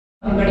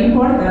Very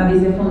important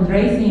is the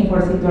fundraising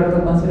for sea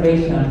turtle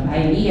conservation,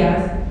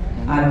 ideas,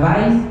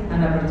 advice,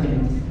 and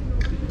opportunities.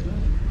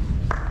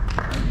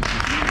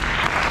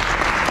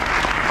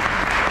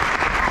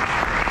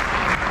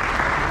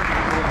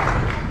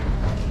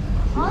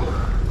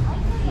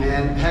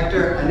 Man,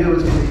 Hector, I knew it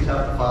was going to be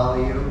tough to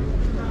follow you.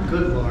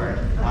 Good Lord.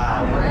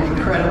 Wow, what an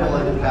incredible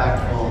and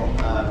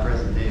impactful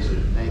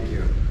presentation. Thank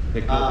you.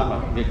 Get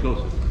closer. Get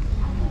closer.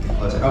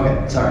 Closer.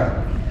 Okay, sorry.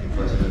 Get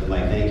closer to the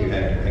mic. Thank you,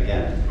 Hector,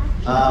 again.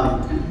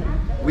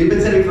 We've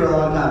been sitting for a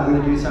long time. I'm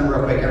going to do something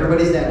real quick.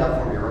 Everybody stand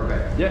up for me real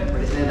quick. Yeah.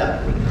 Everybody stand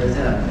up. Everybody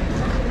stand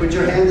up. Put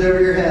your hands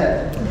over your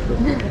head.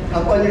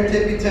 Up on your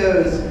tippy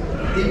toes.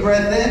 Deep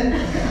breath in.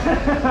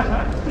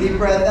 Deep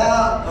breath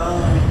out.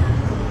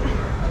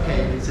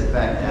 Okay, you can sit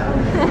back down.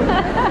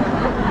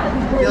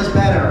 Feels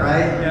better,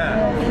 right?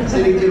 Yeah.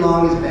 Sitting too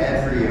long is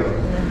bad for you.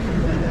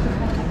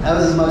 That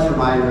was as much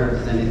reminder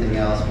as anything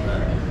else.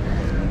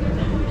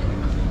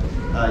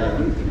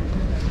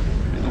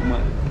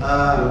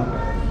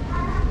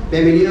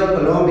 Bienvenido a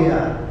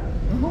Colombia.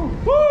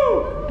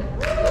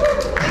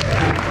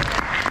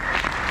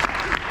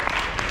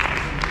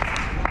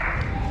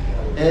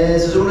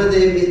 Es uno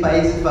de mis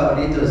países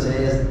favoritos.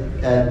 He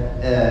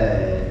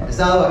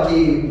estado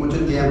aquí mucho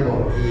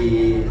tiempo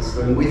y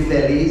estoy muy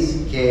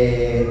feliz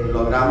que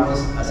logramos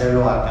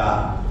hacerlo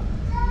acá.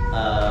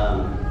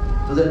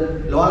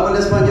 Entonces, ¿lo hago en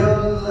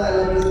español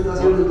la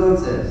presentación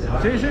entonces?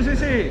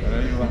 Sí.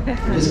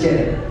 Just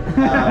kidding.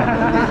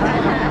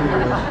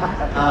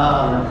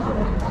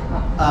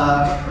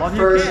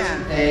 First,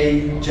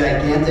 a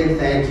gigantic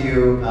thank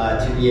you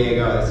to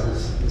Diego. This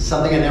is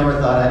something I never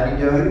thought I'd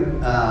be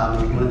doing.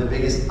 One of the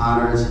biggest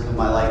honors of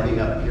my life being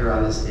up here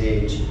on the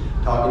stage,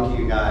 talking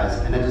to you guys.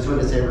 And I just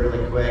want to say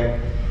really quick,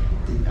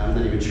 I'm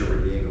not even sure where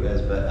Diego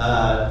is, but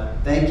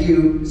thank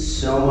you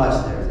so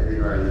much. There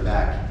you are in the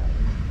back.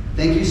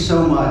 Thank you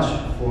so much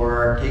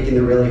for taking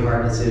the really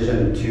hard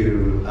decision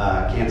to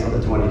cancel the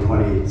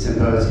 2020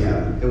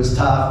 symposium. It was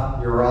tough.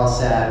 We were all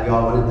sad. We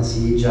all wanted to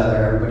see each other.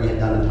 Everybody had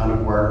done a ton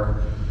of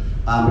work.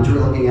 But you were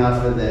looking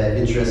out for the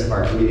interests of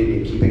our community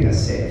and keeping us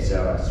safe.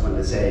 So I just wanted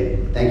to say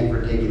thank you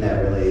for taking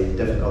that really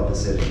difficult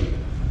decision.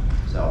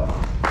 So.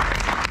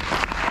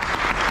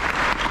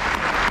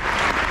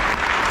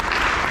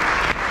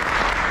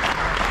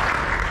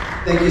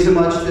 Thank you so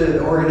much to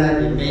the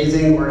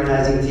amazing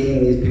organizing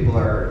team. These people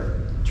are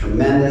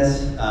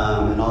tremendous,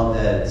 and all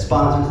the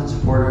sponsors and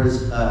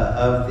supporters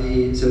of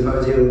the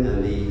symposium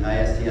and the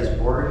ISTS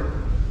board.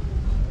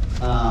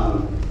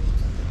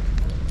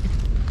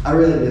 I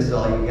really missed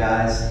all you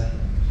guys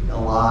a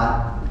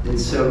lot.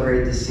 It's so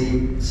great to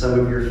see some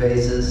of your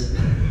faces.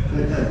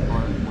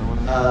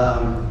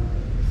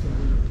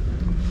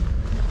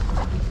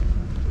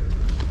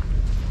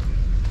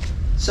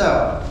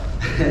 So,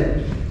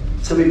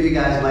 some of you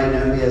guys might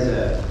know me as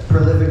a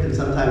prolific and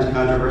sometimes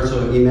controversial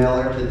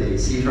emailer to the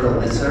Sea Turtle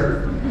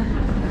listserv.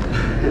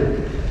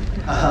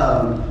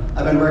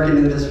 I've been working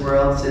in this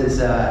world since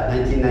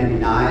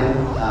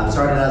 1999.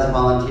 Started as a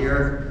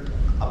volunteer.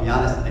 I'll be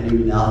honest, I knew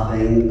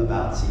nothing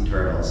about sea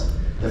turtles.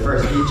 The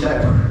first beach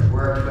I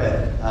worked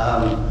with.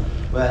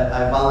 But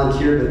I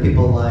volunteered with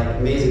people like,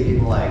 amazing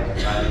people like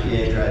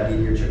Piedra,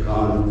 Didier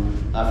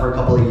Chacon, for a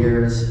couple of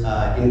years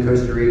in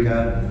Costa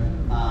Rica.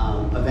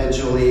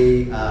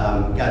 Eventually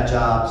got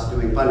jobs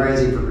doing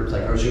fundraising for groups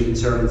like Ocean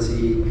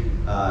Conservancy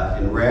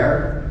and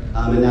RARE.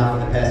 And now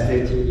for the past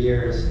 15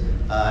 years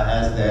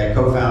as the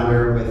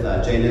co-founder with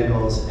Jay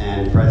Nichols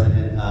and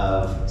president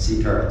of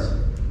Sea Turtles.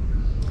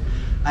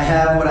 I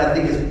have what I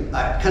think is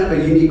kind of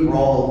a unique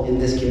role in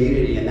this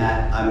community in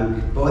that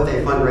I'm both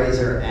a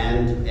fundraiser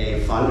and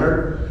a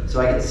funder, so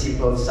I get to see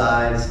both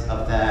sides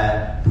of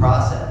that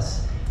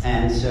process.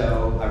 And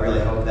so I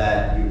really hope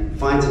that you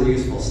find some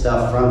useful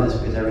stuff from this,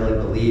 because I really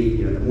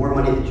believe, the more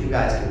money that you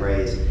guys can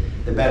raise,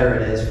 the better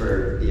it is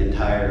for the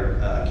entire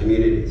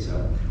community. So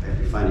I hope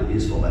you find it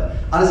useful. But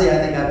honestly, I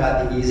think I've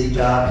got the easy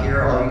job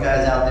here. All you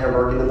guys out there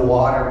working in the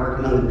water,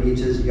 working on the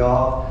beaches,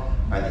 y'all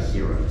are the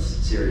heroes.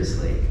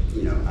 Seriously,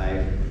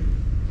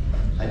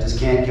 I just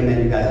can't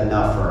commend you guys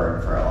enough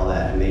for all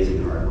that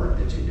amazing hard work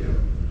that you do.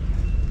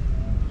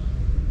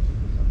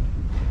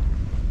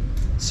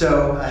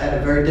 So I had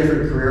a very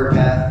different career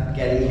path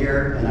getting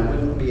here, and I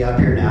wouldn't be up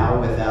here now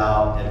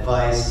without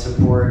advice,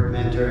 support,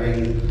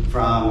 mentoring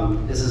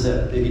from, this is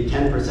maybe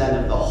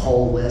 10% of the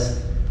whole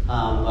list,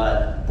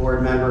 but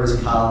board members,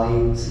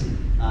 colleagues,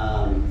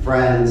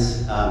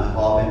 friends have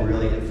all been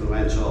really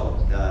influential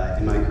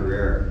in my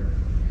career.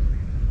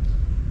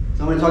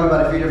 So I'm going to talk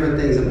about a few different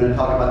things. I'm going to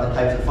talk about the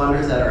types of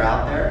funders that are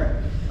out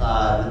there,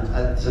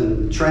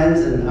 some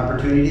trends and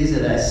opportunities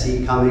that I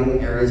see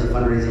coming, areas of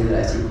fundraising that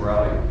I see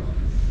growing.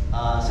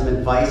 Some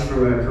advice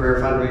from a career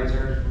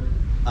fundraiser.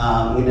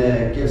 I'm going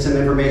to give some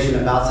information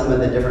about some of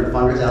the different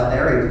funders out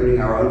there, including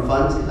our own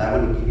funds, because I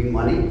want to give you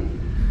money.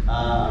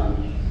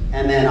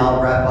 And then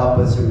I'll wrap up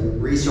with some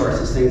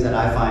resources, things that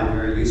I find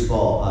very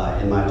useful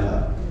in my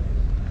job.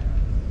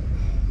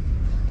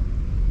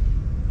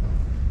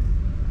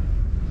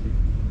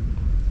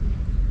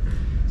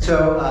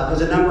 So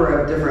there's a number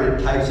of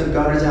different types of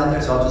donors out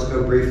there, so I'll just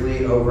go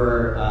briefly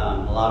over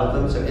a lot of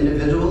them. So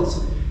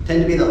individuals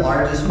tend to be the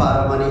largest pot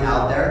of money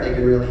out there. They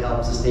can really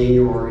help sustain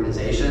your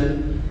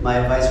organization. My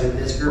advice with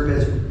this group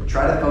is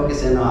try to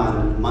focus in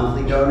on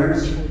monthly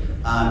donors.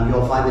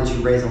 You'll find that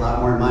you raise a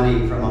lot more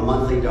money from a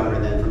monthly donor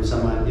than from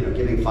someone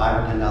giving $5 or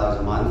 $10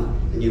 a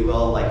month than you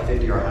will like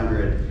 50 or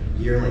 100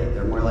 yearly.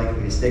 They're more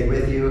likely to stick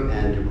with you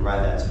and to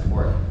provide that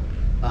support.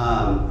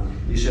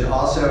 You should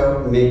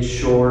also make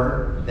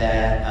sure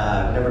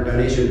that whatever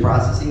donation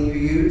processing you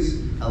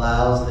use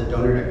allows the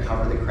donor to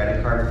cover the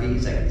credit card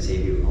fees. That can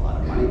save you a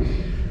lot of money.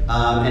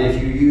 And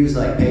if you use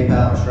like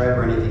PayPal or Stripe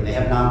or anything, they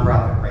have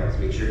nonprofit rates.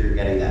 Make sure you're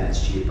getting that.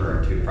 It's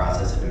cheaper to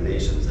process the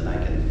donations, and I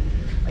can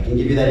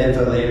give you that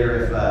info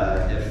later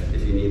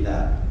if you need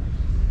that.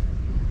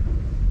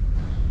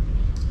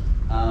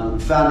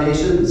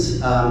 Foundations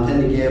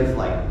tend to give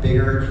like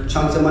bigger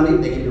chunks of money.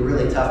 They can be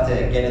really tough to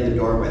get in the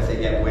door with. They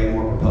get way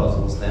more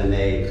proposals than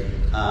they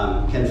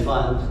can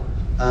fund.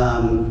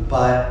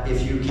 But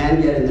if you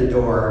can get in the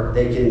door,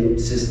 they can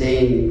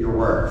sustain your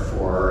work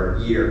for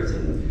years.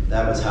 And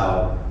that was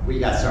how we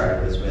got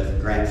started, was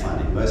with grant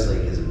funding, mostly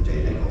because of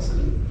Jay Nichols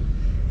and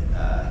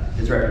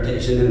his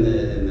reputation in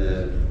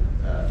the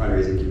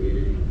fundraising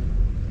community.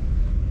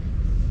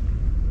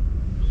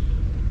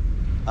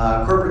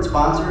 Corporate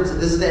sponsors.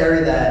 This is the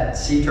area that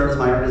Sea Turtles,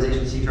 my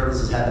organization Sea Turtles,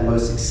 has had the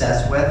most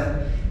success with.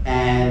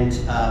 And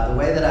the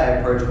way that I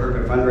approach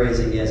corporate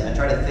fundraising is I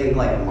try to think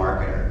like a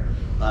marketer.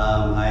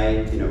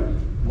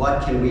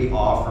 What can we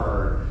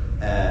offer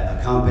a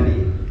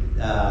company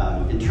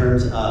in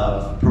terms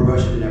of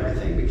promotion and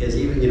everything? Because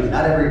even,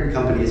 not every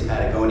company is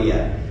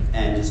Patagonia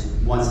and just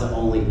wants to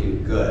only do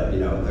good.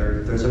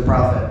 There's a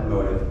profit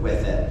motive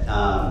with it.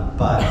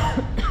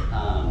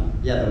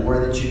 Yeah, the more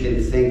that you can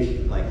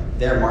think like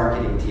their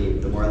marketing team,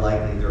 the more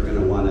likely they're going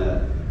to want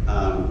to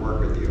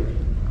work with you.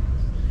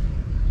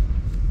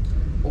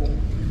 Oh.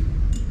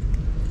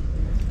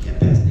 Can't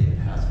pass David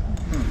Hassel.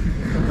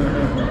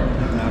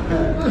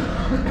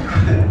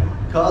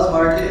 Cause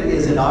marketing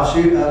is an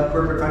offshoot of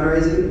corporate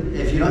fundraising.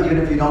 Even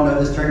if you don't know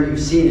this term,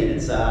 you've seen it.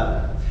 It's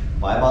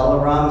buy a bottle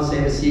of rum,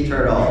 save a sea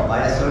turtle.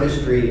 Buy a soda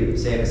stream,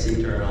 save a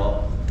sea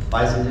turtle.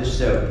 Buy some dish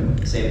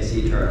soap, save a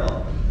sea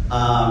turtle.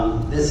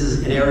 This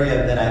is an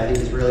area that I think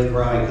is really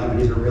growing.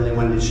 Companies are really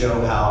wanting to show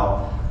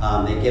how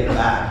they give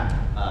back.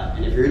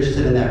 And if you're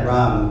interested in that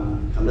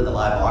rum, come to the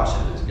live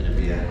auction. There's going to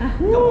be a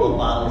couple of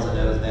bottles of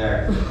those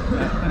there.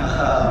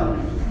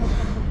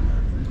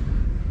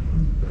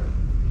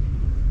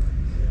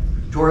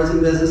 Tourism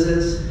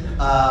businesses,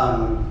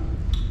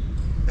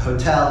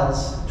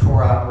 hotels,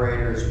 tour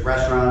operators,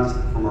 restaurants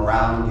from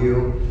around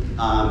you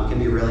can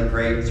be really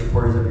great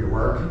supporters of your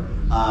work.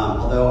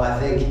 Although I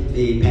think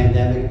the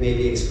pandemic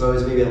maybe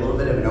exposed maybe a little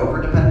bit of an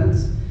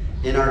overdependence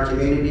in our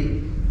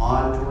community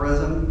on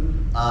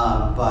tourism,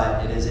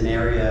 but it is an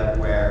area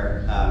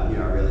where I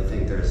really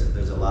think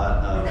there's a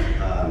lot of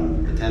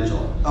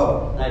potential.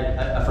 Oh,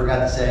 I forgot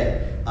to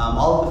say,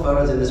 all of the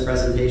photos in this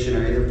presentation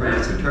are either from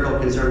the Sea Turtle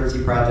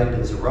Conservancy Project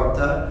in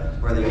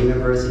Sorocta or the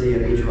University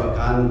of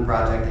Michoacan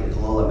Project in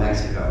Colombia,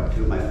 Mexico.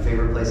 Two of my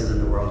favorite places in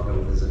the world. Go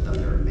visit them,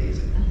 they're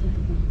amazing.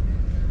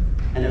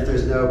 And if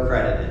there's no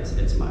credit,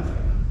 it's my photo.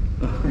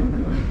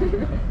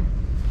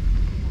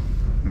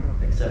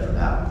 Except for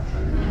that one.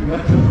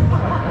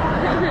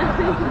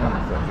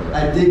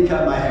 I did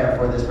cut my hair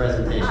for this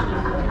presentation.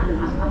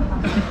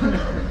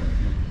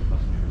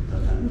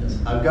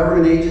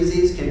 Government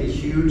agencies can be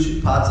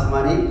huge pots of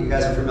money. You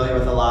guys are familiar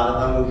with a lot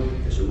of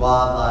them. Fish and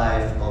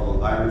Wildlife, Global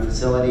Environment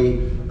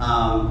Facility.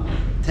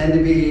 Tend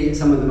to be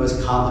some of the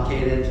most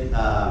complicated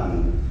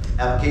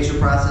application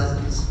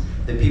processes.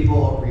 The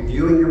people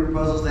reviewing your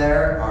proposals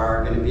there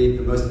are going to be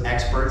the most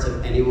experts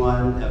of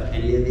anyone of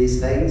any of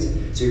these things.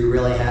 So you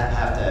really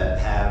have to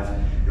have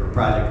your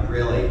project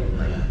really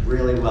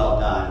well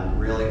done,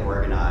 really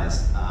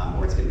organized,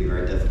 or it's going to be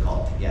very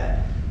difficult to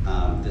get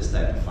this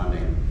type of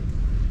funding.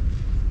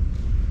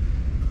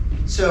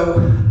 So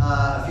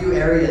a few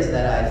areas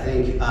that I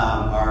think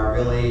are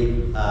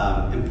really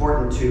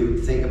important to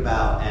think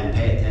about and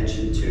pay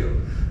attention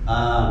to.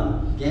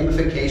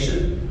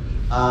 Gamification.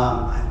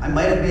 I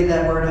might have made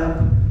that word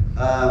up,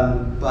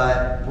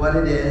 but what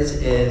it is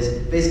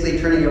basically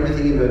turning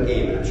everything into a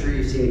game. And I'm sure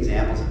you've seen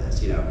examples of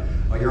this.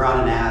 Or you're on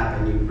an app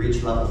and you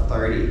reach level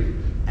 30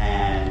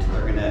 and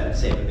they're going to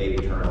save a baby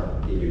turtle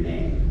in your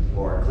name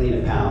or clean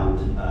a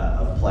pound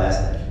of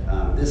plastic.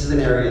 This is an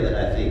area that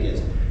I think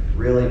is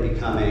really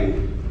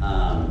becoming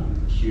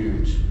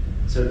huge.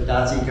 So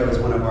 .eco is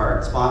one of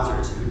our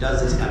sponsors who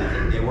does this kind of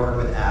thing. They work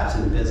with apps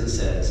and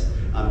businesses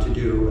to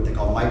do what they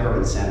call micro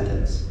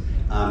incentives.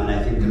 And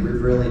I think that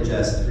we've really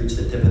just reached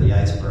the tip of the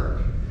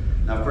iceberg.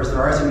 Now, of course,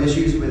 there are some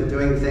issues with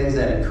doing things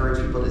that encourage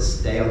people to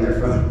stay on their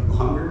phone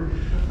longer.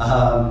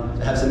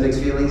 I have some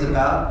mixed feelings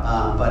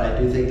about, but I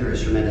do think there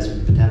is tremendous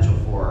potential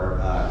for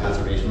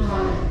conservation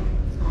funding.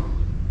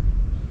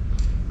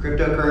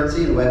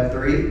 Cryptocurrency and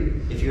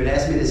Web3. If you had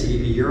asked me this a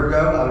year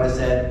ago, I would have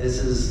said this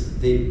is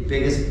the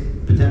biggest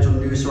potential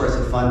new source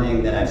of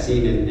funding that I've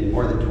seen in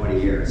more than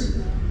 20 years.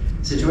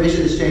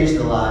 Situation has changed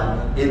a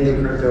lot in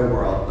the crypto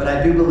world, but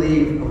I do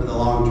believe over the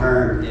long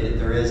term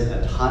there is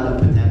a ton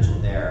of potential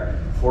there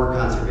for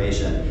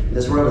conservation. And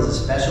this world is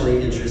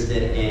especially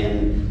interested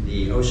in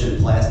the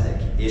ocean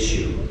plastic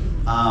issue.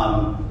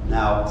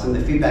 Now, some of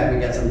the feedback we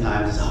get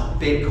sometimes is, oh,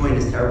 Bitcoin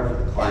is terrible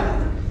for the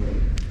climate.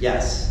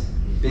 Yes,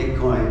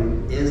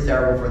 Bitcoin is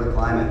terrible for the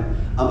climate,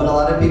 but a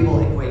lot of people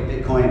equate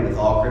Bitcoin with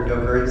all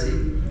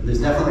cryptocurrency.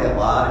 There's definitely a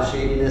lot of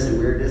shadiness and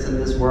weirdness in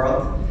this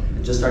world.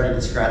 It just started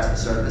to scratch the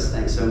surface.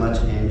 Thanks so much,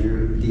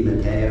 Andrew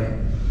DiMatteo.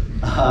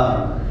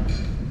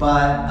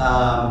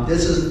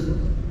 This is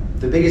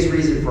the biggest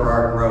reason for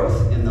our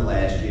growth in the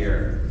last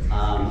year.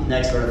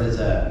 Next Earth is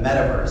a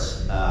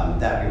metaverse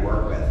that we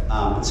work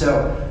with.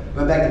 So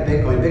going back to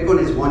Bitcoin,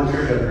 Bitcoin is one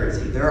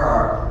cryptocurrency. There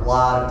are a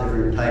lot of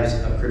different types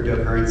of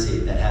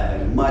cryptocurrency that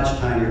have a much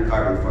tinier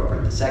carbon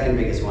footprint. The second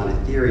biggest one,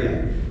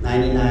 Ethereum,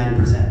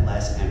 99%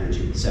 less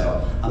energy.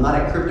 So I'm not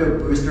a crypto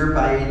booster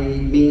by any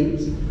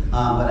means,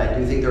 but I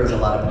do think there is a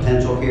lot of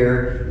potential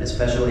here,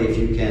 especially if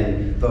you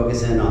can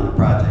focus in on the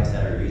projects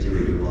that are using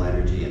renewable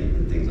energy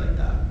and things like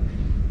that.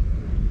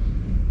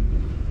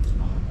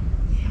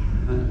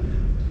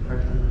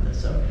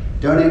 So,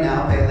 donate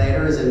now, pay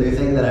later is a new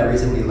thing that I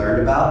recently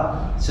learned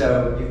about.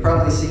 So you've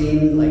probably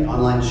seen like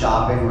online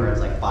shopping where it's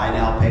like buy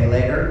now, pay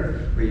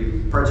later, where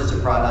you purchase a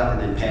product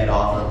and then pay it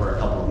off over a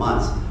couple of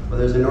months. Well,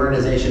 there's an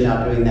organization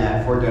now doing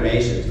that for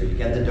donations, where you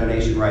get the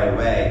donation right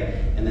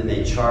away and then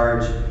they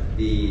charge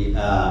the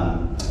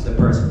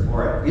person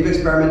for it. We've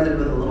experimented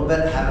with it a little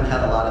bit, haven't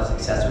had a lot of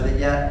success with it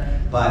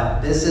yet,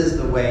 but this is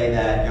the way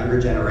that younger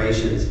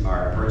generations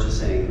are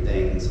purchasing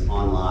things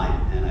online,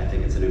 and I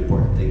think it's an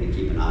important thing to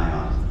keep an eye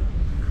on.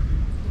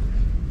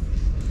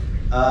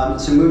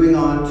 So moving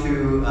on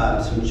to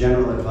some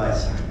general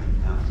advice.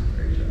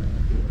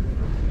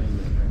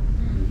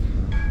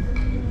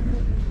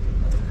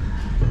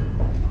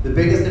 The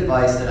biggest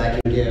advice that I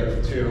can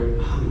give to,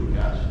 oh my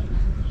gosh.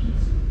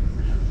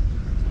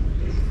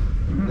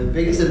 The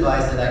biggest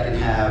advice that I can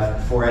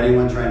have for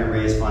anyone trying to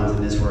raise funds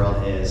in this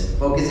world is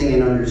focusing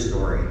in on your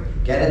story.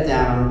 Get it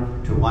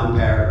down to one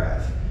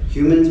paragraph.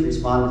 Humans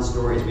respond to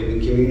stories. We've been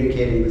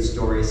communicating with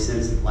stories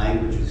since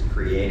language was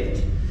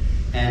created.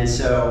 And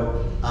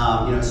so,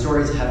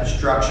 stories have a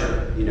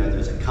structure.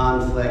 There's a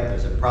conflict,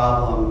 there's a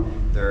problem,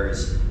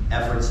 there's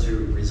efforts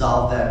to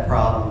resolve that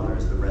problem,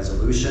 there's the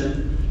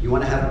resolution. You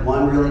want to have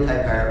one really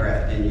tight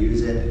paragraph and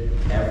use it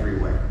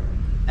everywhere.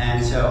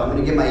 And so I'm going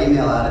to get my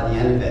email out at the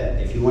end of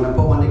it. If you want to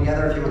put one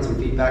together, if you want some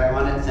feedback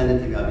on it, send it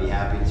to me. I'll be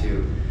happy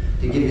to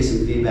give you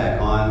some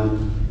feedback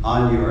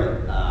on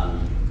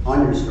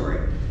your story.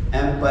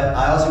 But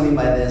I also mean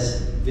by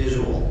this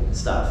visual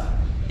stuff.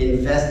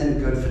 Invest in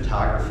good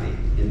photography.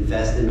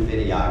 Invest in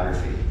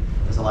videography.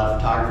 There's a lot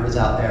of photographers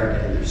out there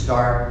getting their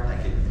start. I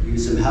could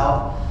use some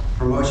help.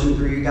 Promotion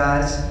through you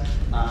guys.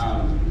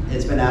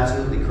 It's been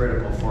absolutely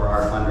critical for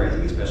our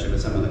fundraising, especially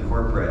with some of the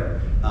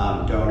corporate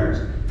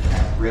donors.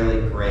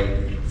 Really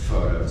great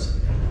photos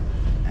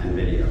and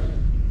video.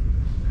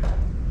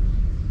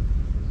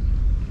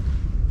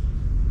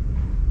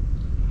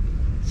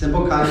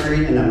 Simple,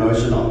 concrete, and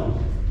emotional.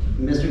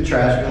 Mr.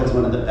 Trashville is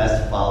one of the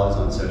best follows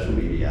on social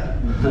media.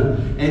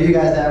 Any of you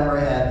guys that were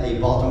at the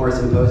Baltimore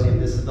Symposium,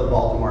 this is the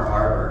Baltimore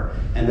Harbor,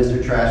 and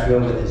Mr.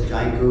 Trashville with his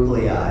giant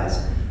googly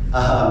eyes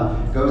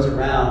goes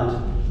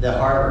around the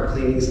harbor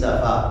cleaning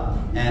stuff up.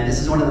 And this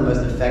is one of the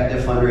most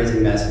effective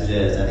fundraising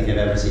messages I think I've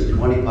ever seen.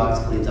 20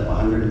 bucks cleans up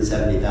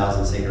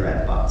 170,000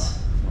 cigarette butts.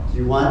 So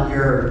you want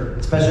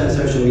especially on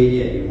social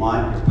media, you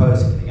want your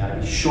posts, they gotta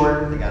be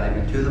short, they gotta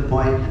be to the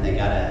point, and they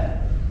gotta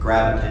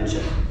grab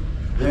attention.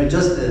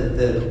 Just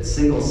the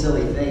single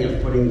silly thing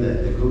of putting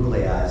the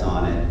googly eyes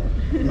on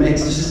it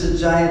makes just a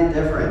giant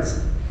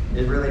difference.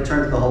 It really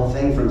turns the whole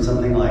thing from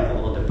something like a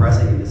little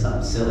depressing into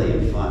something silly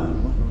and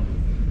fun.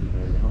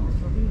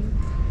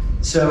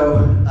 So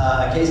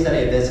a case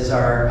study of this is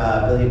our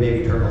Billion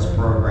Baby Turtles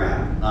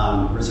program.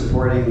 We're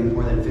supporting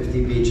more than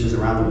 50 beaches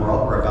around the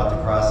world. We're about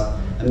to cross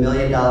 $1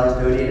 million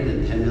donated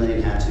and 10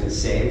 million hatchlings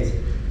saved.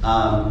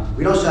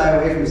 We don't shy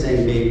away from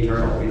saying baby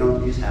turtle. We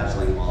don't use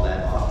hatchling all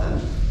that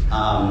often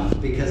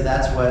because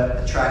that's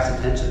what attracts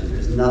attention.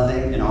 There's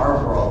nothing in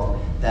our world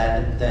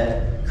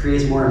that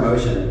creates more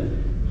emotion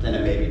than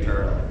a baby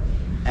turtle.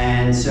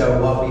 And so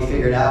what we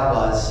figured out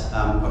was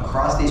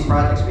across these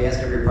projects, we ask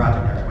every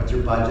project, all right, what's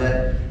your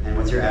budget and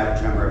what's your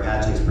average number of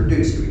hatchlings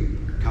produced? We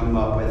come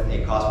up with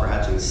a cost per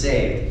hatchling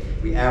saved.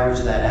 We average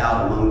that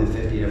out among the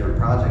 50 different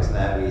projects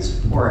that we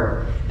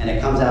support, and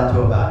it comes out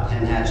to about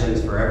 10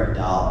 hatchlings for every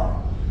dollar.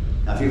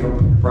 Now, if you have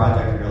a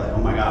project and you're like,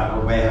 oh my God,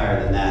 we're way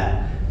higher than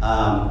that,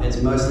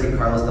 it's mostly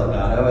Carlos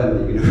Delgado and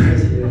the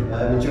University of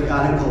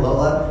Michoacan and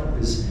Colola,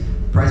 whose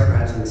price per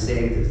hatchling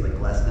saved is like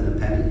less than a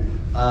penny.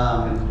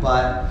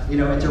 But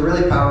it's a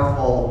really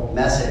powerful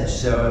message.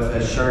 So if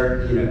a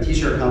shirt,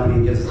 t-shirt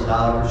company gives us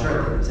 $1 per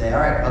shirt, they would say, all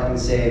right, helping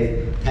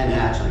save 10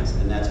 hatchlings,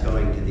 and that's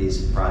going to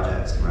these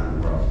projects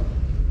around the world.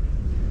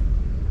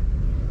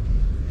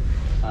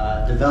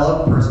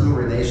 Develop personal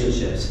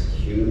relationships.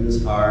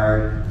 humans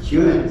are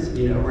humans.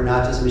 We're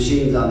not just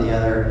machines on the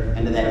other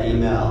end of that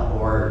email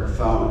or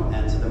phone.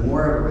 And so the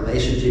more of a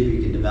relationship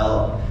you can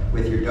develop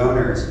with your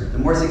donors, the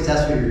more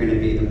successful you're going to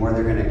be, the more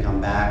they're going to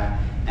come back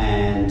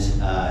and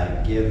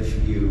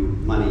give you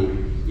money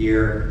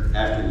year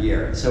after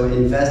year. So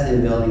invest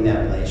in building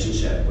that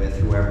relationship with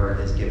whoever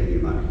is giving you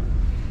money.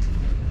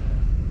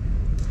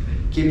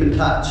 Keep in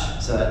touch.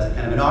 So that's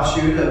kind of an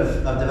offshoot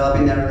of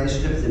developing that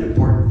relationship. It's an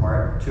important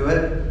part to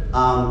it.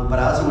 But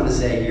I also want to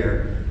say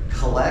here,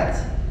 collect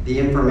the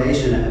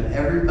information of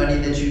everybody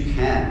that you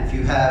can. If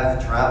you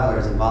have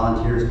travelers and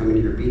volunteers coming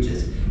to your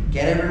beaches,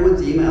 get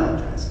everyone's email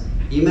address.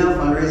 Email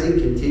fundraising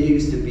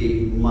continues to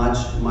be much,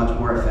 much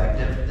more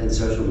effective than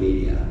social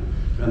media.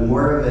 The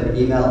more of an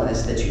email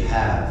list that you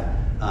have,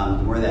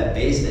 the more that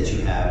base that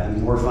you have, the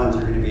more funds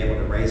you're going to be able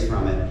to raise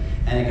from it.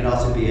 And it can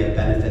also be a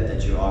benefit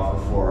that you offer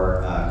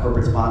for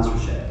corporate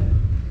sponsorship.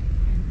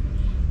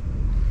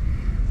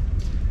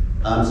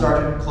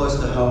 Start close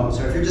to home.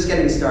 So if you're just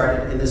getting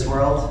started in this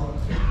world,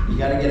 you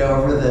got to get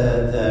over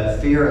the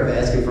fear of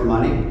asking for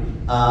money.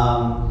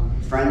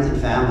 Friends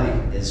and family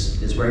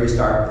is where you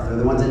start with. They're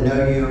the ones that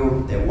know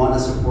you, they want to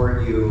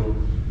support you,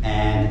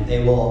 and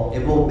it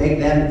will make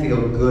them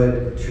feel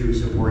good to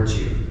support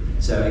you.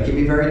 So it can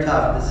be very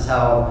tough. This is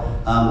how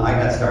I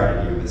got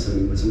started here, with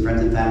some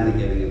friends and family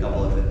giving a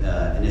couple of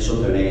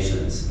initial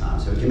donations.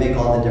 So it can make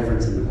all the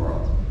difference in the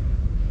world.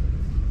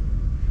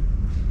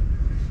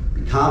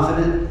 Be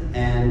confident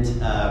and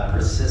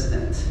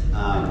persistent.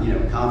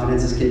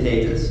 Confidence is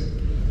contagious.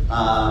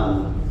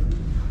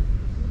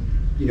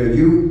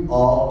 You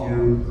all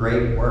do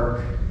great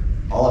work,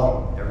 all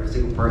of you, every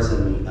single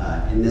person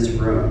in this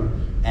room.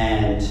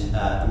 And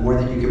the more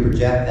that you can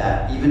project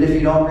that, even if you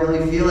don't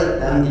really feel it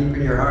down deep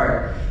in your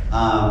heart,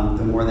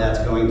 the more that's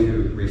going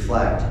to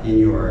reflect in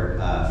your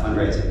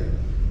fundraising.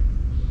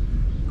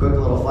 Quick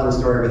little fun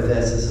story with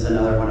this. This is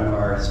another one of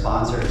our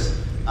sponsors,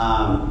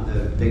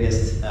 the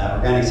biggest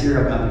organic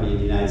cereal company in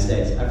the United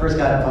States. I first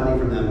got funding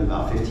from them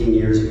about 15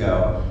 years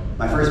ago.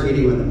 My first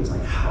meeting with them was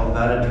like, how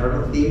about a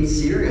turtle-themed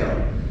cereal?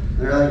 And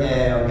they're like,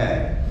 yeah,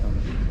 okay.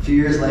 A few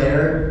years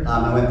later,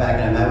 I went back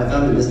and I met with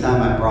them, and this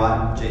time I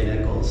brought Jay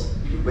Nichols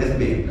with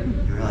me.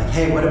 And we were like,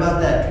 hey, what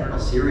about that turtle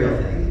cereal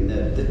thing? And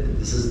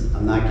this is,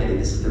 I'm not kidding,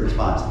 this is the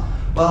response.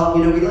 Well,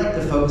 we like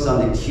to focus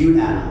on the cute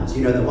animals,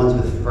 the ones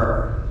with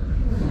fur.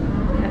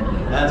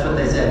 That's what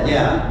they said,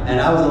 yeah. And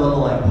I was a little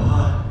like,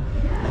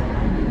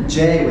 what?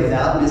 Jay,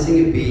 without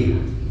missing a beat,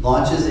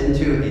 launches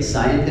into a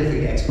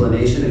scientific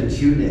explanation of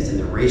cuteness and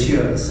the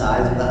ratio of the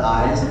size of the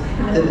eyes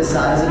to the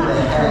size of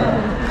the head,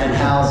 and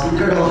how sea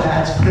turtle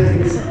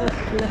hatchlings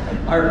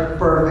are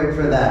perfect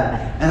for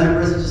that. And the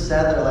person just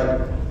sat there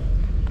like,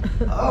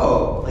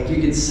 oh, like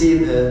you could see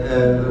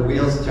the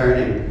wheels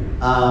turning.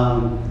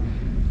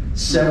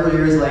 Several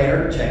years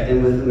later, checked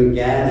in with them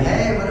again.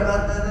 Hey, what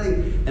about that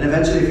thing? And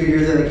eventually, a few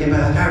years later, they came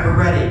back, like, all right, we're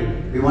ready.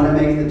 We want to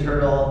make the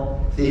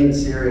turtle-themed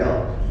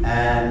cereal.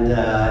 And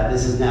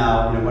this is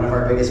now one of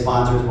our biggest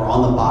sponsors. We're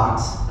on the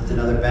box. That's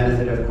another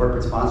benefit of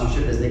corporate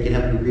sponsorship, is they can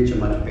help you reach a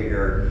much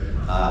bigger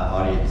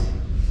audience.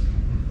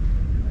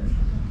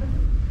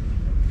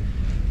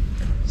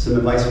 Some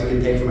advice we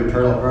can take from a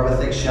turtle: grow a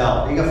thick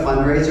shell. Being a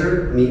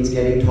fundraiser means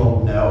getting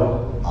told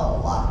no a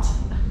lot.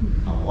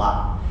 A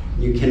lot.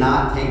 You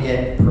cannot take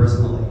it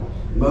personally.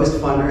 Most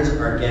funders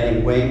are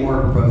getting way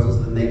more proposals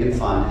than they can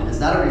fund, and it's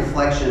not a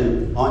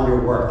reflection on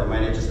your work. There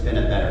might have just been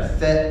a better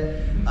fit.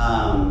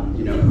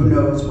 Who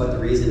knows what the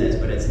reason is,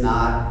 but it's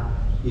not,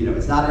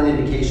 it's not an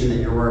indication that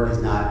your work is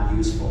not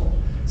useful.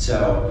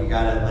 So you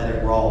got to let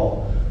it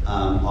roll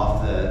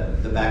off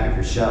the back of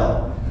your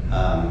shell,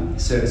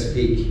 so to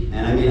speak.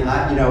 And I mean,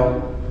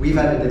 we've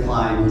had to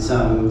decline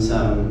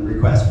some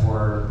requests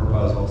for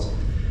proposals,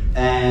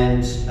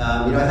 and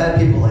I've had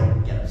people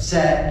like get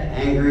upset,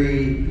 get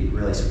angry, be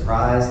really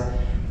surprised.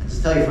 I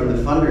just tell you, from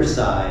the funder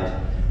side,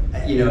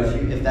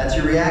 if that's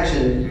your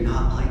reaction, you're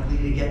not likely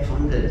to get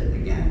funded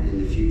again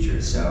in the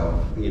future.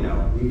 So you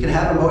can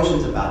have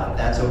emotions about it.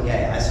 That's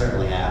okay. I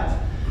certainly have,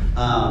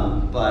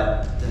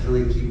 but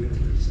definitely keep it to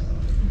yourself.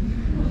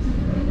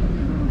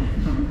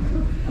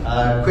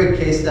 Quick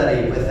case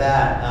study with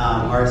that,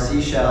 our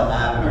Seashell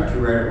app and our Too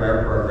Rare to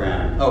Wear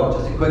program. Oh,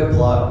 just a quick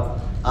plug.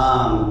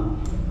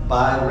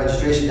 By the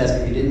registration desk,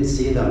 if you didn't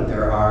see them,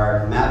 there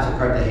are maps of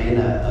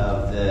Cartagena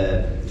of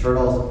the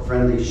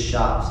turtle-friendly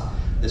shops.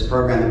 This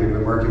program that we've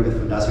been working with,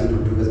 Fundación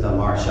Tortugas del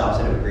Mar, shops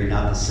that have agreed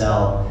not to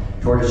sell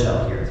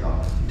tortoiseshell here. So I'll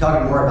be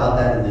talking more about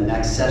that in the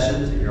next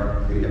session, so you're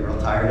going to get real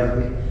tired of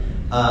me.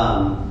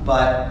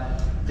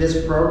 But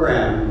this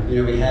program,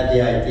 we had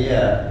the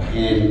idea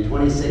in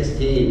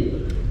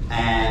 2016,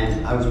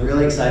 and I was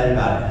really excited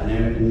about it,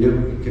 and I knew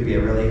it could be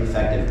a really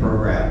effective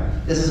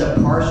program. This is a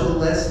partial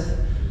list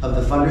of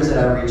the funders that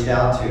I reached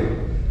out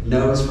to,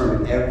 no's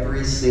from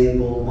every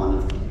single one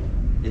of them.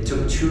 It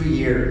took 2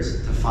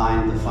 years to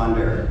find the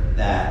funder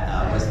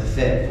that was the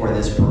fit for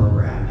this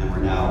program, and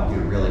we're now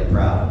really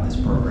proud of this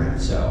program.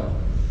 So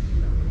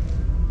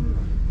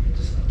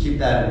just keep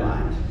that in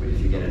mind if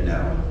you get a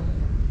no.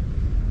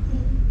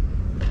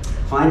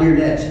 Find your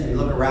niche. You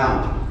look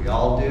around. We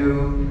all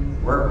do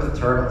work with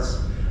turtles.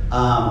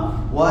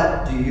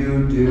 What do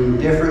you do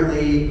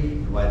differently?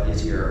 What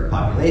is your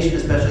population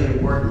especially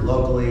important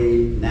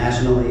locally,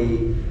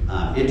 nationally,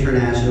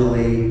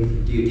 internationally?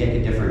 Do you take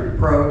a different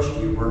approach?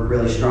 Do you work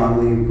really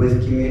strongly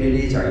with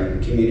communities? Are you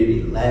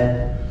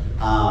community-led?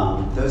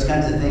 Those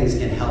kinds of things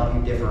can help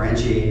you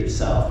differentiate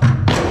yourself.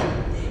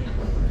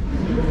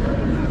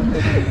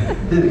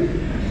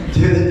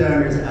 To the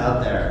donors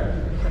out there,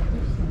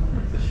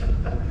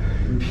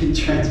 be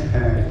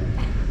transparent.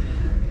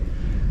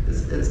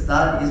 It's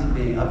not easy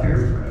being up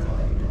here in front of all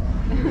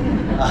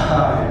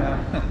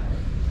you.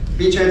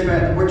 Be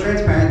transparent. The more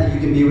transparent that you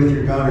can be with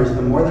your donors,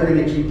 the more they're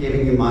going to keep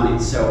giving you money.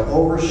 So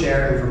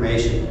overshare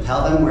information.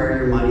 Tell them where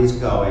your money's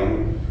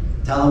going.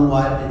 Tell them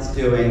what it's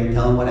doing.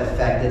 Tell them what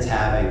effect it's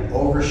having.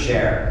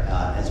 Overshare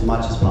as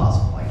much as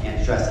possible. I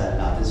can't stress that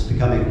enough. This is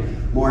becoming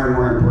more and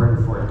more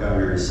important for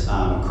donors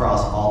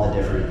across all the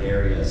different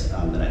areas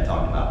that I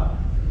talked about.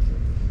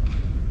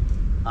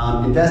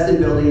 Invest in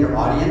building your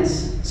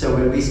audience. So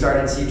when we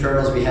started Sea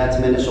Turtles, we had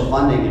some initial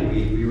funding, and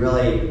we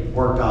really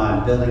worked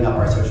on building up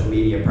our social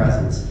media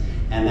presence.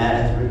 And that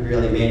has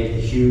really made a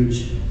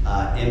huge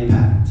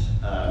impact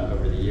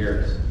over the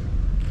years.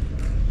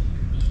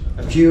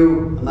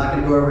 I'm not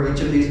going to go over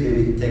each of these,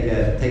 maybe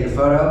take a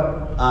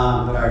photo,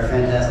 but our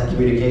fantastic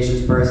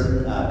communications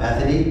person,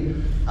 Bethany,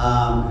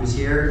 who's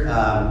here,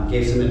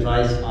 gave some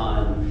advice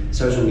on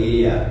social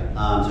media.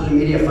 Social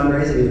media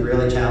fundraising is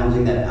really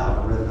challenging.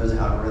 Those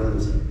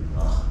algorithms,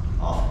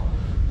 awful.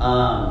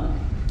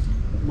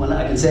 What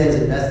I can say is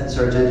invest in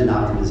search engine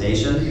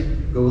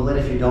optimization. Google it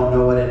if you don't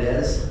know what it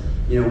is.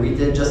 We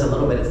did just a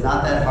little bit. It's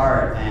not that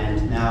hard,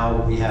 and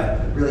now we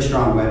have really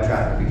strong web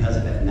traffic because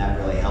of it, and that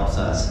really helps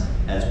us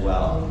as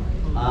well.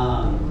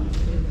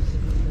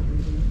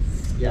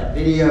 Yeah,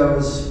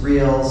 videos,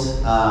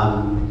 reels.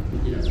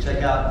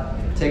 Check out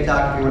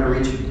TikTok if you want to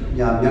reach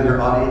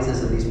younger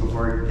audiences, at least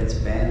before it gets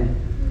banned.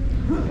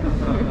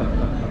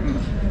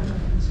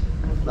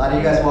 A lot of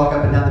you guys walk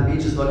up and down the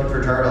beaches looking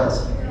for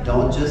turtles.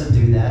 Don't just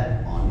do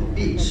that on the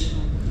beach.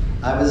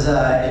 I was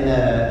in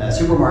a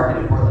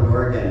supermarket in Portland,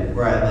 Oregon,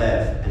 where I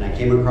live, and I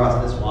came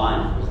across this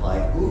wine. It was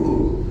like,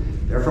 ooh,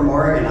 they're from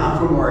Oregon, I'm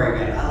from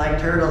Oregon. I like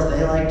turtles,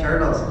 they like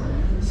turtles.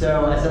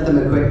 So I sent them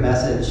a quick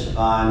message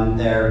on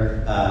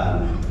their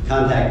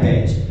contact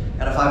page.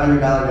 Got a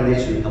 $500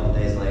 donation a couple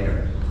days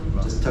later.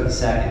 Just took a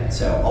second.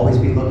 So always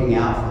be looking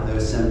out for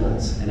those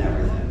symbols and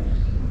everything.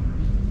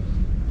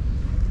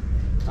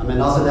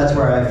 And also that's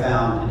where I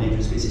found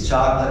endangered species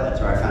chocolate. That's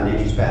where I found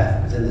Nature's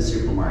Bath. It was in the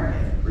supermarket.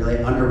 Really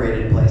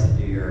underrated place to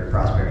do your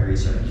prospect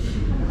research.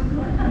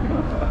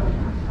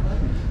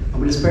 I'm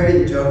going to spare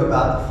you the joke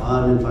about the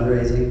fun and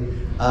fundraising.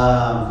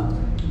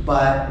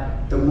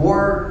 But the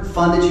more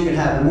fun that you can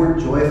have, the more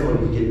joyful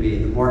you can be,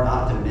 the more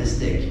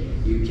optimistic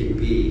you can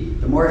be,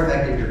 the more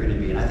effective you're going to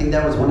be. And I think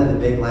that was one of the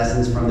big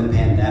lessons from the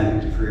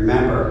pandemic. If you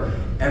remember,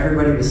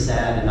 everybody was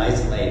sad and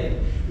isolated.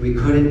 We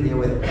couldn't deal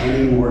with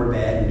any more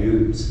bad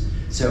news.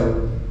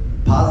 So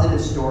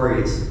positive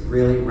stories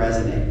really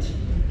resonate.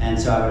 And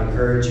so I would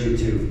encourage you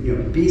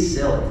to be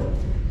silly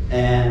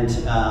and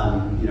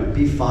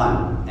be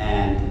fun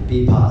and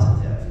be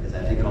positive, because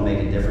I think it'll make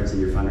a difference in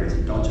your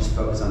fundraising. Don't just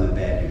focus on the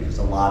bad news. There's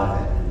a lot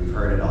of it, and we've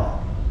heard it all.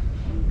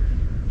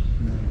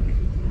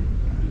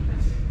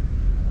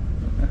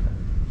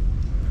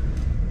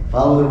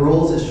 Follow the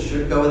rules. It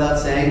should go without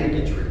saying.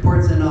 Get your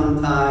reports in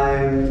on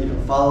time.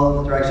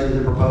 Follow the directions of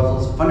the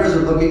proposals. Funders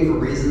are looking for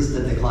reasons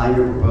to decline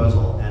your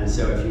proposal. And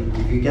so if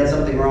you get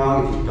something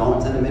wrong, if you don't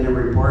send them in a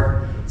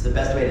report, it's the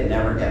best way to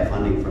never get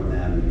funding from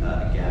them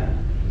again.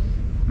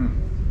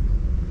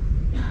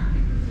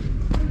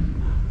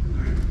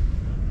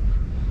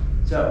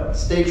 So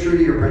stay true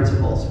to your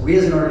principles. We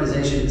as an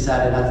organization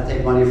decided not to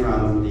take money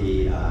from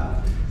the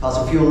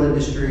fossil fuel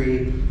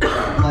industry,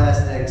 from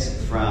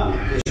plastics, from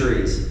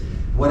fisheries.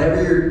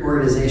 Whatever your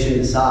organization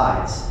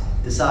decides.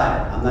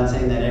 I'm not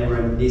saying that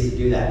everyone needs to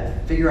do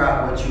that. Figure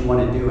out what you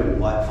want to do and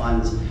what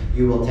funds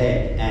you will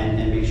take,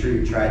 and make sure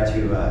you try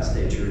to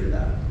stay true to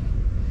that.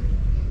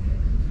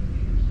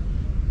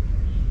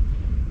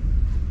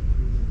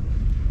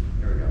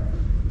 Here we go.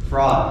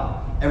 Fraud.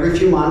 Every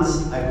few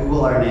months, I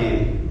Google our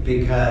name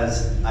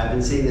because I've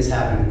been seeing this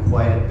happen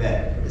quite a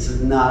bit. This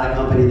is not a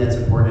company that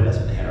supported us.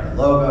 They had our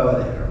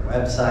logo, they had our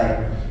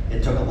website.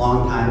 It took a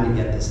long time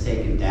to get this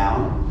taken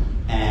down,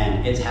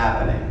 and it's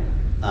happening.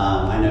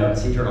 I know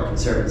Sea Turtle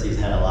Conservancy has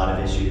had a lot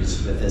of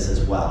issues with this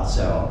as well,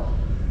 so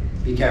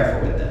be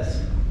careful with this.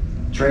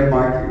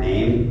 Trademark your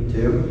name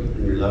too,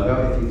 and your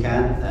logo if you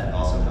can, that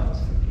also helps.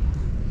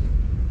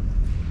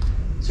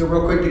 So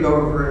real quick to go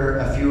over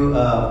a few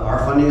of our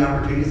funding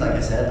opportunities. Like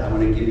I said, I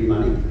want to give you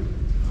money.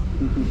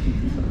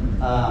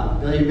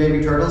 Billion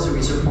Baby Turtles, so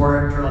we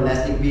support turtle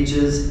nesting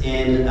beaches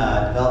in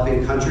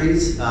developing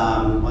countries,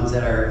 ones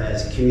that are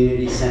as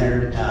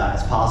community-centered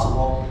as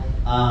possible.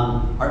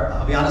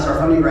 I'll be honest, our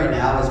funding right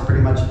now is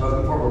pretty much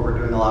spoken for, but we're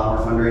doing a lot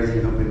more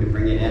fundraising, hoping to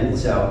bring it in.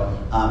 So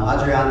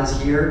Adriana's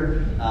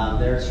here.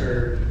 There's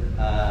her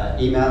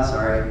email.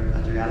 Sorry,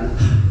 Adriana.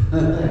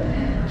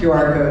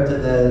 QR code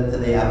to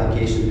the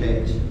application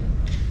page.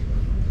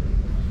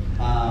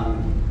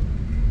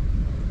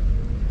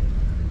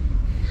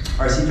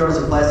 Our Sea Turtles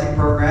in Plastic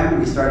program,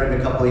 we started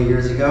a couple of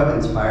years ago,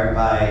 inspired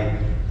by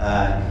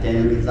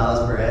Daniel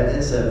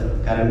Gonzalez-Paredes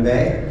of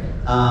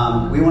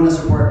Caribe. We want to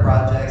support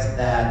projects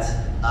that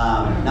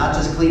not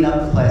just clean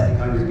up the plastic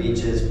on your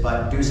beaches,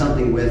 but do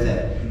something with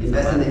it.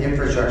 Invest in the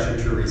infrastructure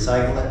to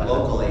recycle it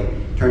locally,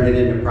 turn it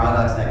into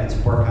products that can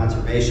support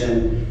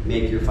conservation,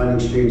 make your funding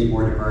streams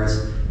more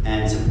diverse,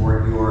 and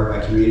support your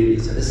community.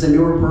 So this is a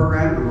newer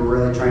program, and we're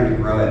really trying to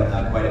grow it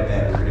quite a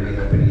bit. We're going to be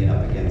opening it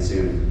up again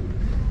soon.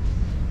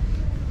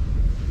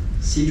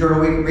 Sea Turtle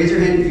Week, raise your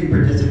hand if you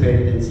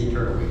participated in Sea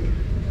Turtle Week.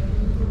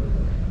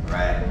 All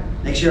right,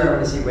 next year I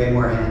want to see way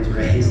more hands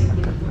raised.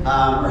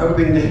 We're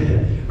hoping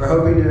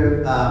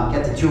to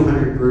get to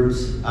 200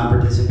 groups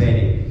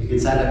participating. You can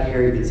sign up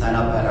here, you can sign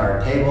up at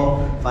our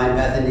table. Find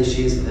Bethany,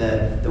 she's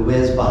the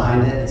whiz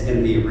behind it. It's going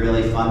to be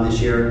really fun this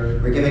year.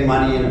 We're giving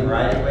money in a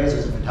variety of ways.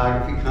 There's a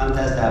photography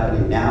contest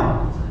happening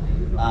now.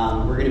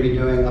 We're going to be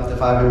doing up to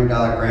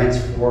 $500 grants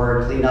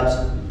for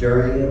cleanups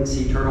during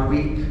Sea Turtle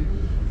Week.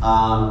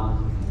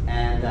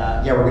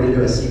 Yeah, we're going to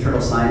do a Sea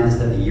Turtle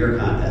Scientist of the Year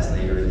contest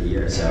later in the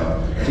year,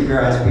 so keep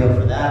your eyes peeled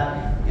for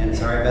that. And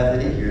sorry,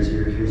 Bethany, here's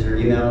her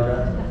email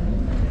address.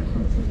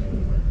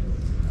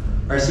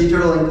 Our Sea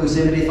Turtle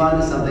Inclusivity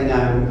Fund is something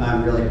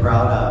I'm really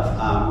proud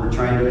of. We're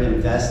trying to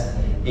invest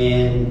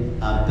in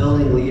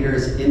building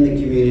leaders in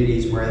the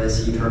communities where the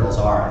sea turtles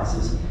are. This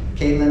is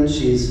Caitlin,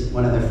 she's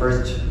one of the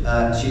first,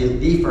 she is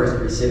the first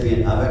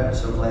recipient of it. We're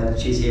so glad that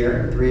she's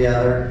here. 3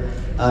 other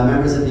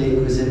members of the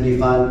Inclusivity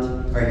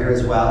Fund are here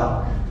as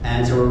well.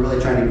 And so we're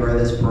really trying to grow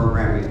this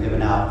program. We've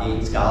given out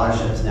 8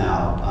 scholarships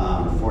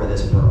now for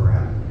this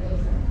program.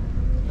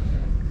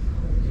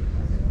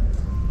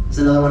 There's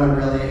another one I'm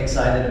really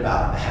excited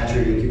about, the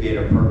Hatchery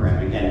Incubator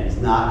Program. Again, it's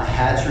not a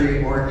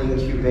hatchery or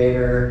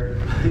incubator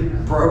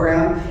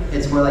program.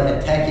 It's more like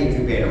a tech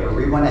incubator where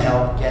we want to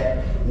help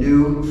get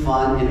new,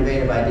 fun,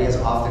 innovative ideas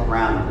off the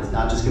ground. And it's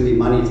not just going to be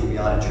money, it's going to be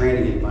a lot of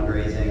training and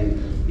fundraising,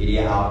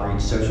 media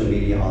outreach, social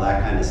media, all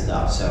that kind of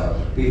stuff. So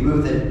we've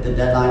moved the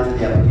deadline for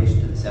the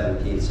application to the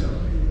 17th, so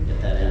get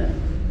that in.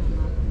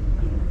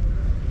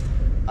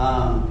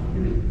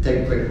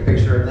 Take a quick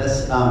picture of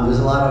this. There's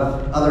a lot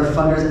of other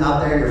funders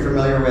out there. You're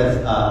familiar with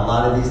a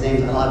lot of these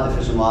names. I don't have the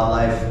Fish and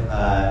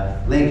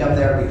Wildlife link up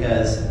there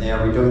because they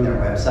are redoing their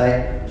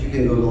website. But you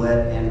can Google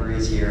it. Anne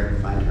Marie's here.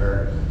 Find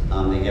her.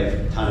 They give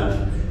a ton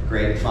of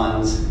great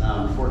funds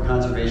for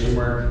conservation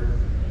work.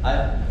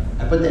 I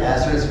put the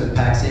asterisk with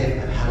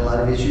PacSafe. I've had a lot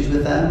of issues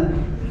with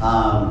them.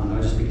 I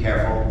would just be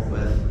careful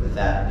with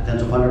that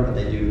potential funder, but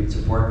they do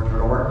support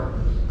turtle work.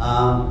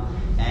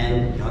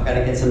 And y'all got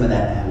to get some of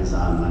that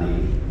Amazon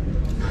money.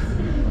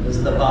 Those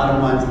are the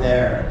bottom ones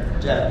there.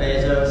 Jeff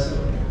Bezos.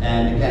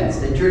 And again,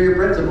 stay true to your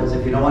principles.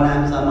 If you don't want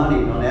Amazon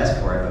money, don't ask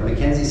for it. But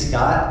Mackenzie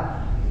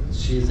Scott,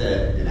 she's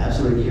an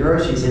absolute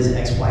hero. She's his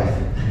ex-wife.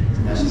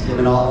 Now she's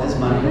giving all of his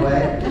money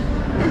away.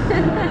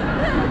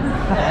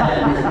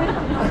 And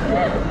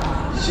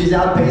she's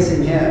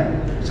outpacing him,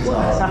 which is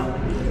awesome.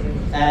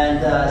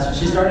 And so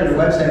she started a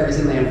website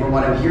recently, and from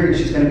what I'm hearing,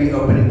 she's going to be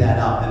opening that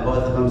up. And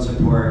both of them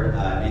support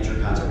nature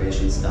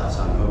conservation stuff,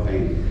 so I'm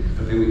hoping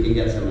we can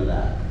get some of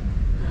that.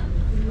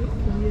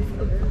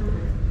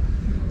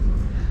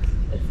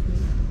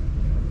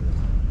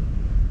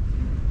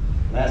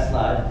 Last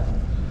slide.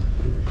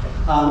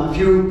 A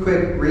few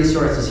quick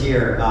resources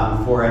here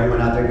for anyone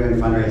out there doing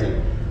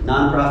fundraising.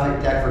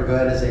 Nonprofit Tech for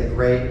Good is a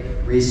great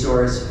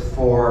resource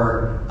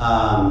for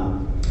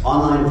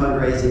online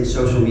fundraising,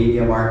 social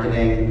media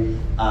marketing.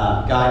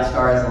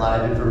 GuideStar has a lot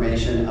of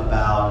information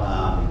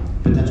about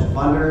potential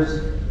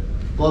funders.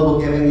 Global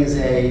Giving is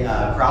a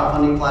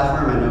crowdfunding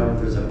platform. I know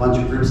there's a bunch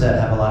of groups that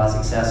have a lot of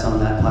success on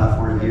that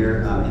platform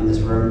here in this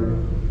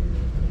room.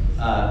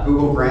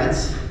 Google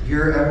Grants.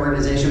 Your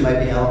organization might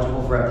be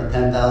eligible for up to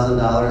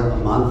 $10,000 a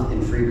month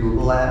in free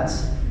Google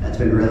ads. That's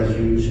been really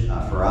huge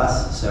for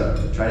us, so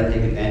try to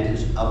take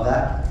advantage of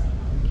that.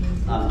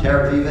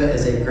 Terra Viva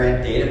is a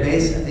grant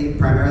database, I think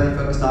primarily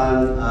focused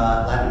on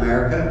Latin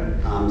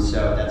America,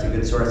 so that's a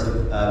good source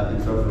of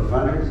info for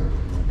funders.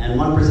 And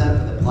 1%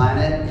 for the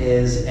Planet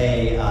is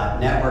a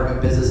network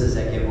of businesses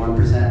that give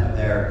 1% of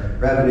their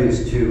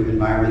revenues to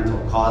environmental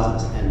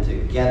causes. And to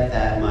get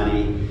that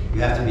money,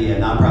 you have to be a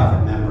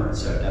nonprofit member,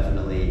 so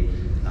definitely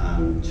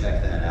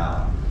check that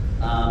out.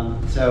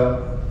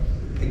 So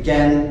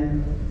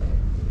again,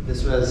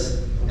 this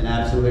was an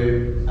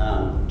absolute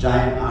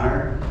giant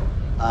honor.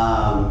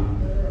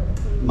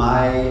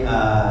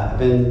 I've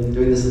been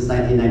doing this since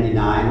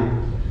 1999.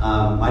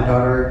 My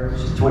daughter,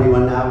 she's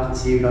 21 now,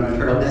 conceived on a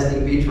turtle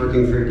nesting beach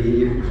working for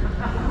DU.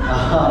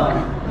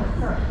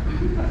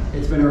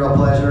 It's been a real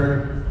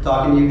pleasure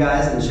talking to you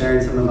guys and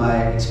sharing some of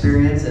my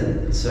experience,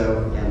 and it's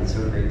so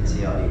great to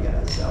see all you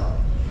guys. So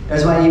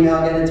there's my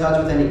email, get in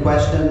touch with any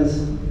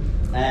questions,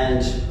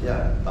 and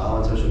yeah, follow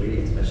on social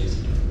media, especially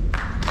Sea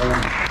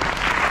Turtle.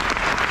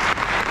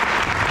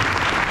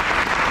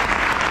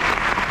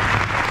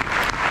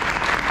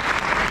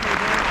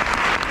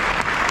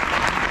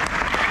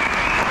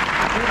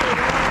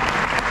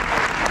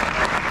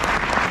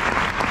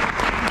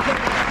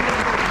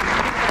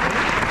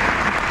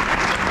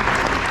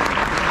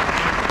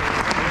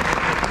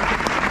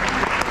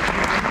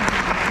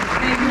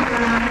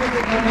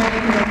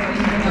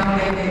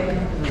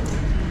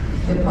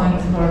 The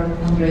points for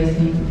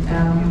fundraising.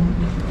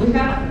 We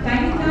have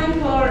tiny time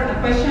for a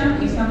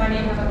question. If somebody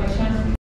has a question,